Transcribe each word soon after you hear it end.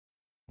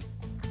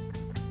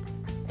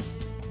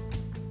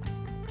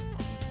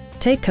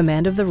Take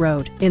command of the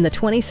road in the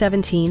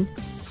 2017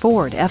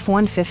 Ford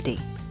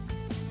F-150.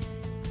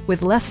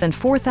 With less than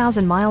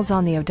 4,000 miles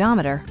on the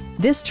odometer,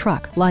 this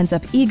truck lines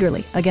up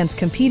eagerly against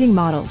competing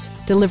models,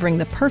 delivering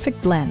the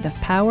perfect blend of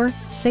power,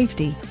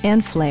 safety,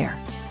 and flair.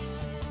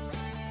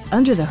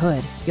 Under the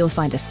hood, you'll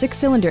find a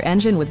 6-cylinder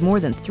engine with more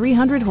than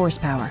 300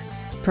 horsepower,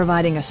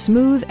 providing a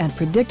smooth and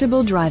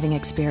predictable driving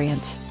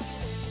experience.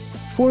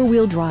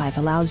 4-wheel drive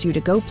allows you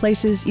to go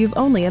places you've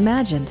only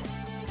imagined.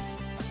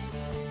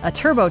 A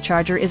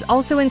turbocharger is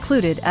also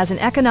included as an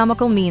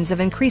economical means of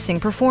increasing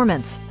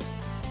performance.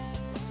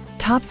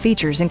 Top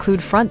features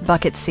include front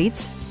bucket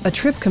seats, a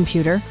trip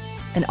computer,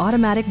 an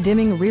automatic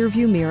dimming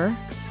rearview mirror,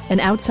 an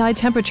outside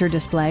temperature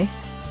display,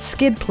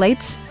 skid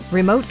plates,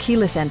 remote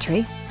keyless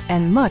entry,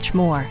 and much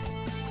more.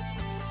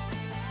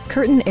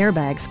 Curtain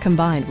airbags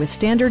combined with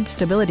standard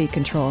stability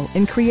control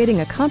in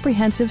creating a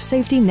comprehensive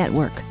safety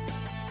network.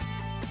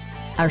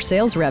 Our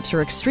sales reps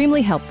are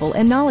extremely helpful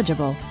and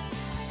knowledgeable.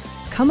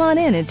 Come on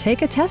in and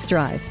take a test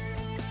drive.